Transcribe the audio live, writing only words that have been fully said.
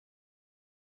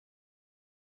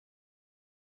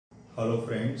Hello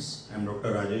friends, I am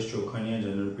Dr. Rajesh Chokhani, a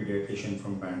general pediatrician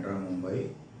from Bandra, Mumbai,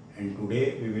 and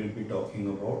today we will be talking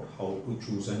about how to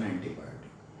choose an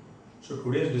antibiotic. So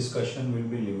today's discussion will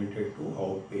be limited to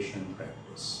outpatient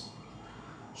practice.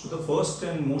 So the first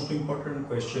and most important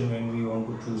question when we want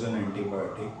to choose an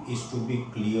antibiotic is to be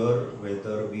clear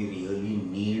whether we really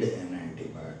need an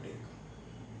antibiotic.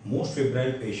 Most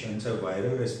febrile patients have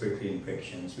viral respiratory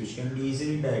infections which can be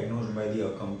easily diagnosed by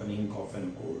the accompanying cough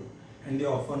and cold, and they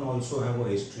often also have a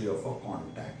history of a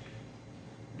contact.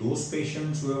 Those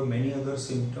patients who have many other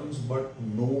symptoms but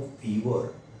no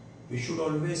fever, we should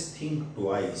always think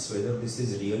twice whether this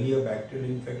is really a bacterial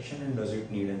infection and does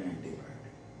it need an antibiotic.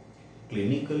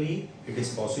 Clinically, it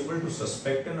is possible to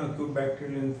suspect an acute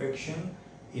bacterial infection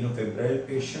in a febrile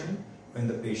patient when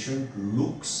the patient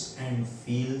looks and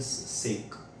feels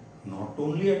sick, not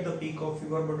only at the peak of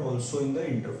fever but also in the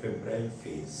interfebrile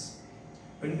phase.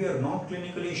 When we are not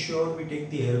clinically sure, we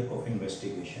take the help of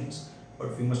investigations,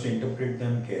 but we must interpret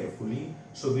them carefully.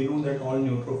 So we know that all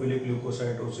neutrophilic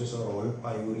leukocytosis or all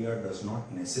pyuria does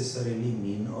not necessarily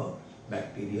mean a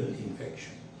bacterial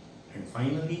infection. And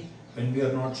finally, when we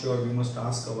are not sure, we must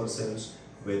ask ourselves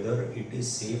whether it is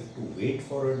safe to wait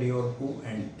for a day or two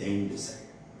and then decide.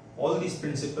 All these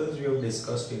principles we have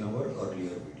discussed in our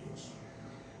earlier videos.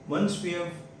 Once we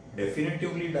have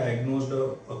definitively diagnosed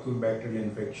an acute bacterial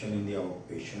infection in the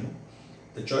outpatient,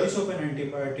 the choice of an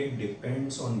antibiotic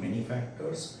depends on many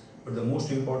factors, but the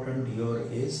most important here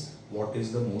is what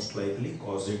is the most likely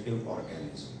causative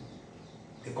organism.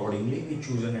 Accordingly, we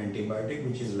choose an antibiotic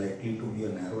which is likely to be a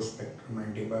narrow spectrum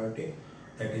antibiotic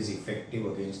that is effective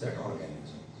against that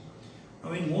organism.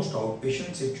 Now, in most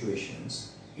outpatient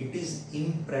situations, it is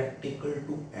impractical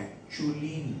to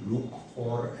actually look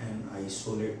for and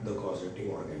isolate the causative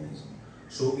organism.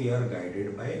 So we are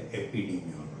guided by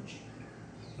epidemiology.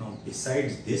 Now,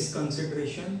 besides this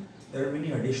consideration, there are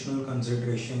many additional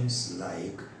considerations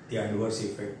like the adverse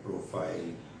effect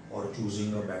profile or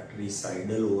choosing a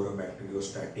bactericidal over a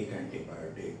bacteriostatic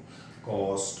antibiotic,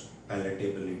 cost,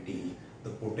 palatability, the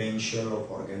potential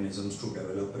of organisms to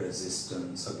develop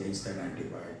resistance against an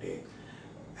antibiotic,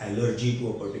 allergy to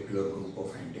a particular group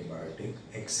of antibiotic,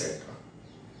 etc.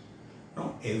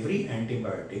 Now, every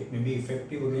antibiotic may be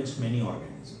effective against many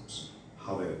organisms.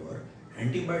 However,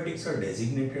 antibiotics are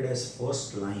designated as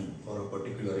first line for a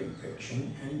particular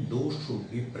infection and those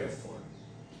should be preferred.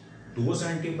 Those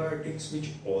antibiotics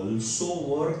which also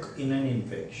work in an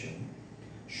infection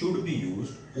should be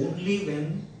used only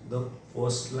when the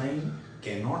first line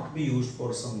cannot be used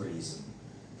for some reason.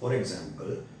 For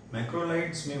example,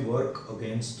 macrolides may work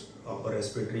against upper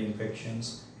respiratory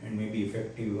infections and may be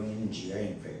effective even in GI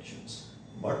infections.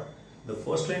 But the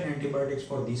first line antibiotics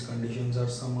for these conditions are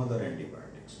some other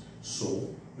antibiotics.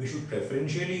 So we should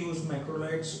preferentially use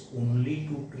macrolides only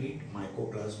to treat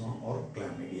mycoplasma or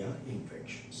chlamydia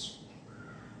infections.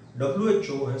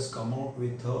 WHO has come out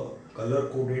with a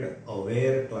color-coded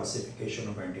aware classification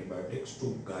of antibiotics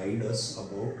to guide us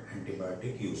about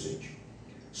antibiotic usage.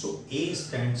 So A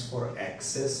stands for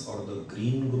access or the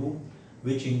green group,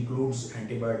 which includes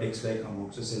antibiotics like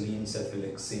amoxicillin,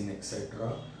 cefalexin,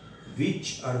 etc.,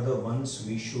 which are the ones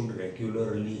we should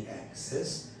regularly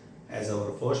access as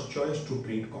our first choice to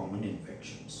treat common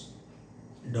infections.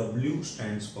 W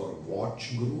stands for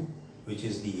watch group, which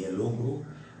is the yellow group,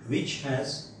 which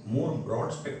has more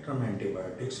broad spectrum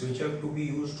antibiotics which have to be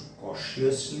used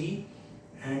cautiously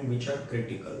and which are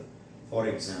critical. For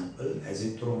example,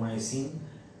 azithromycin,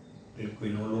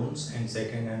 quinolones, and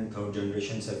second and third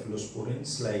generation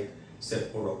cephalosporins like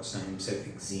cefpodoxime,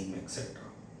 cefixime, etc.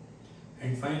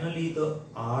 And finally, the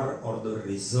R or the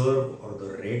reserve or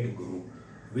the red group,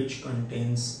 which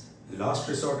contains last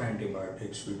resort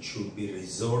antibiotics which should be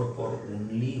reserved for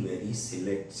only very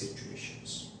select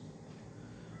situations.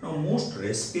 Now, most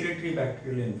respiratory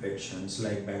bacterial infections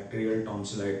like bacterial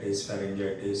tonsillitis,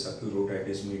 pharyngitis, acute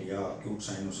otitis media, acute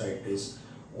sinusitis,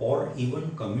 or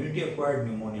even community acquired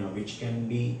pneumonia, which can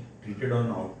be treated on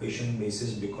an outpatient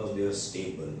basis because they are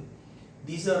stable.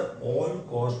 These are all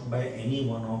caused by any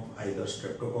one of either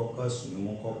streptococcus,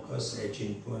 pneumococcus, H.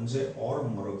 influenzae or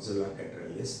moraxella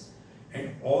catarrhalis,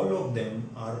 and all of them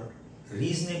are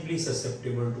reasonably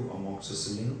susceptible to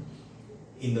amoxicillin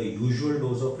in the usual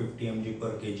dose of 50 mg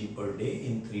per kg per day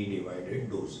in 3 divided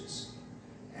doses.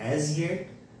 As yet,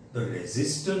 the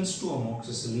resistance to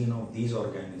amoxicillin of these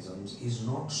organisms is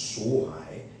not so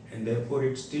high and therefore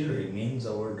it still remains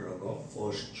our drug of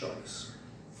first choice.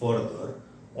 Further,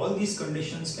 all these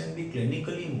conditions can be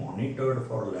clinically monitored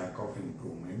for lack of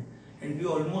improvement and we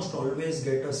almost always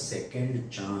get a second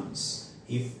chance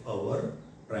if our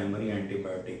primary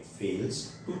antibiotic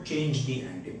fails to change the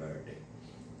antibiotic.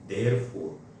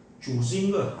 Therefore,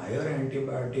 choosing a higher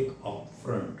antibiotic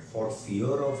upfront for fear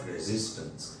of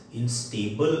resistance in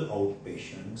stable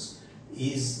outpatients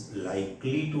is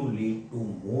likely to lead to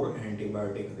more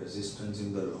antibiotic resistance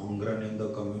in the long run in the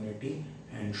community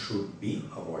and should be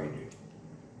avoided.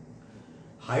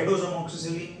 High dose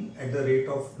amoxicillin at the rate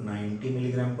of 90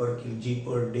 mg per kg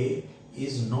per day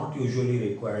is not usually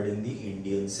required in the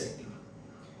Indian setting.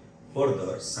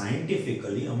 Further,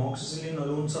 scientifically, amoxicillin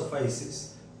alone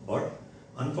suffices, but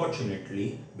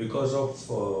unfortunately, because of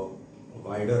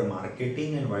wider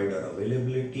marketing and wider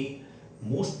availability,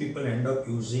 most people end up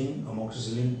using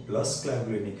amoxicillin plus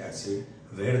clavulanic acid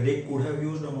where they could have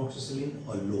used amoxicillin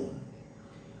alone.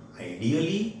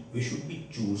 Ideally, we should be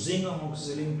choosing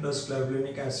amoxicillin plus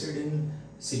clavulanic acid in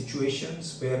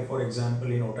situations where, for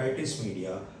example, in otitis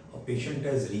media, a patient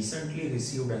has recently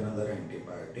received another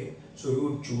antibiotic, so we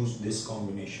would choose this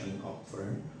combination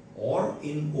upfront, or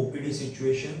in OPD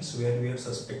situations where we are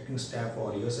suspecting Staph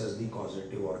aureus as the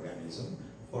causative organism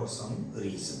for some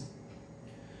reason.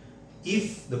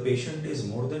 If the patient is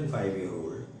more than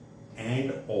 5-year-old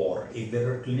and or if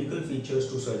there are clinical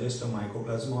features to suggest a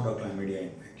mycoplasma or a chlamydia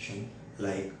infection,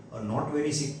 like a not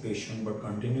very sick patient but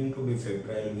continuing to be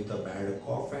febrile with a bad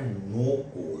cough and no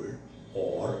cold,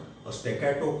 or a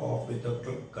staccato cough with a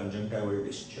conjunctival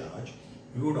discharge,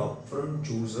 we would upfront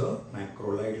choose a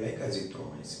macrolide like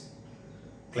azithromycin.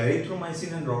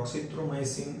 Clarithromycin and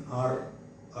roxithromycin are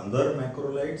other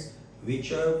macrolides which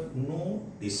have no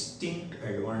distinct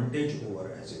advantage over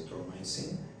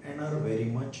azithromycin and are very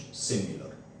much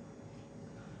similar.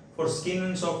 For skin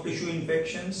and soft tissue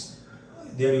infections,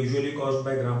 they are usually caused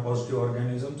by gram-positive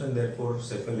organisms and therefore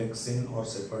cephalexin or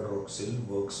cefadroxil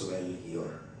works well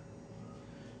here.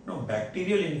 Now,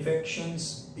 bacterial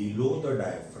infections below the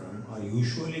diaphragm are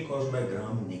usually caused by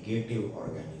gram-negative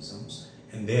organisms,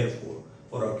 and therefore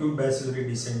for acute bacillary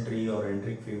dysentery or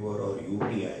enteric fever or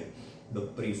UTI, the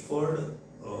preferred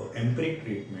empiric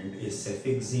treatment is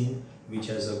cefixime, which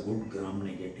has a good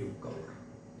gram-negative cover.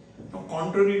 Now,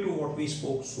 contrary to what we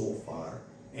spoke so far,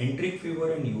 enteric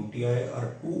fever and UTI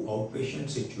are two outpatient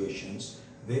situations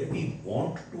where we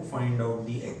want to find out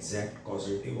the exact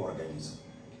causative organism.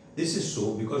 This is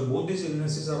so because both these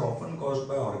illnesses are often caused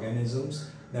by organisms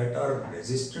that are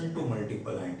resistant to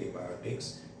multiple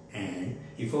antibiotics, and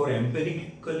if our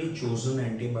empirically chosen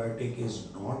antibiotic is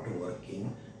not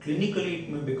working, clinically it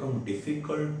may become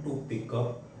difficult to pick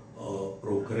up a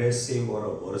progressive or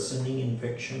a worsening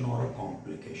infection or a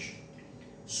complication.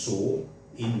 So,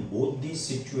 in both these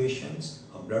situations,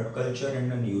 a blood culture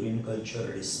and an urine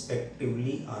culture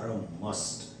respectively are a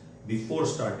must before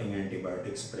starting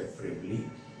antibiotics, preferably,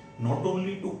 not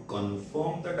only to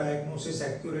confirm the diagnosis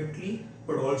accurately,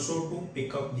 but also to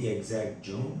pick up the exact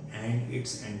germ and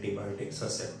its antibiotic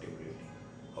susceptibility.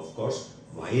 Of course,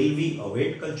 while we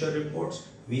await culture reports,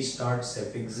 we start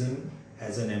cefixime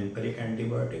as an empiric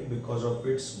antibiotic because of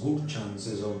its good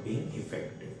chances of being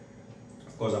effective.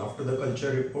 Of course, after the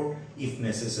culture report, if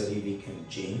necessary, we can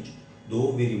change,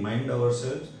 though we remind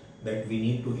ourselves that we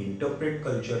need to interpret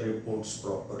culture reports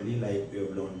properly, like we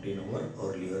have learned in our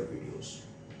earlier videos.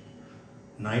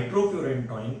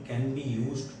 Nitrofurantoin can be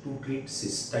used to treat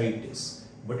cystitis,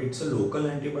 but it's a local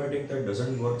antibiotic that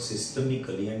doesn't work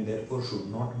systemically and therefore should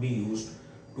not be used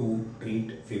to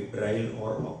treat febrile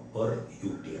or upper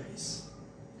UTIs.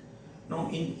 Now,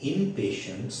 in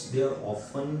inpatients, they are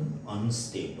often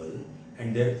unstable,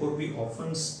 and therefore we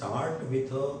often start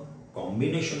with a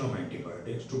combination of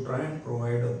antibiotics to try and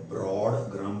provide a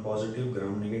broad gram-positive,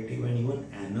 gram-negative and even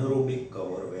anaerobic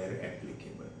cover where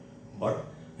applicable. But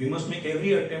we must make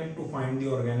every attempt to find the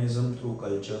organism through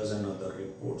cultures and other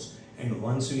reports, and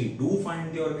once we do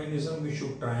find the organism, we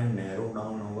should try and narrow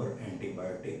down our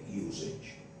antibiotic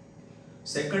usage.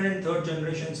 Second and third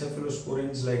generation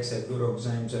cephalosporins like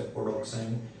cefuroxime,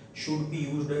 cefpodoxime should be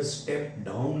used as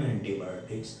step-down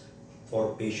antibiotics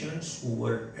for patients who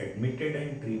were admitted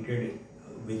and treated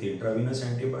with intravenous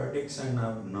antibiotics and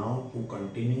have now to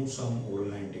continue some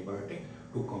oral antibiotic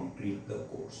to complete the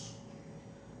course.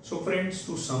 So friends,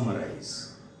 to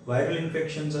summarize, viral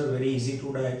infections are very easy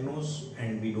to diagnose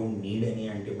and we don't need any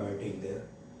antibiotic there.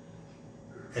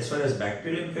 As far as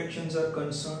bacterial infections are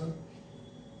concerned,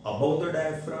 above the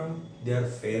diaphragm, they are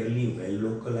fairly well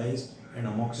localized and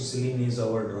amoxicillin is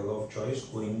our drug of choice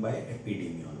going by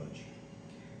epidemiology.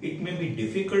 It may be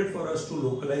difficult for us to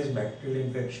localize bacterial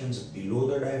infections below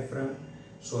the diaphragm,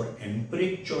 so our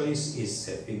empiric choice is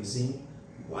cefixime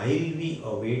while we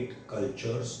await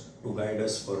cultures to guide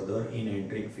us further in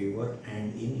enteric fever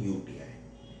and in UTI.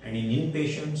 And in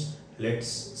inpatients, let's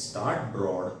start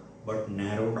broad but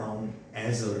narrow down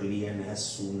as early and as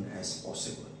soon as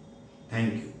possible.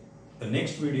 Thank you. The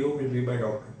next video will be by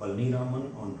Dr. Palni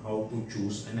Raman on how to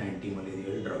choose an anti-malarial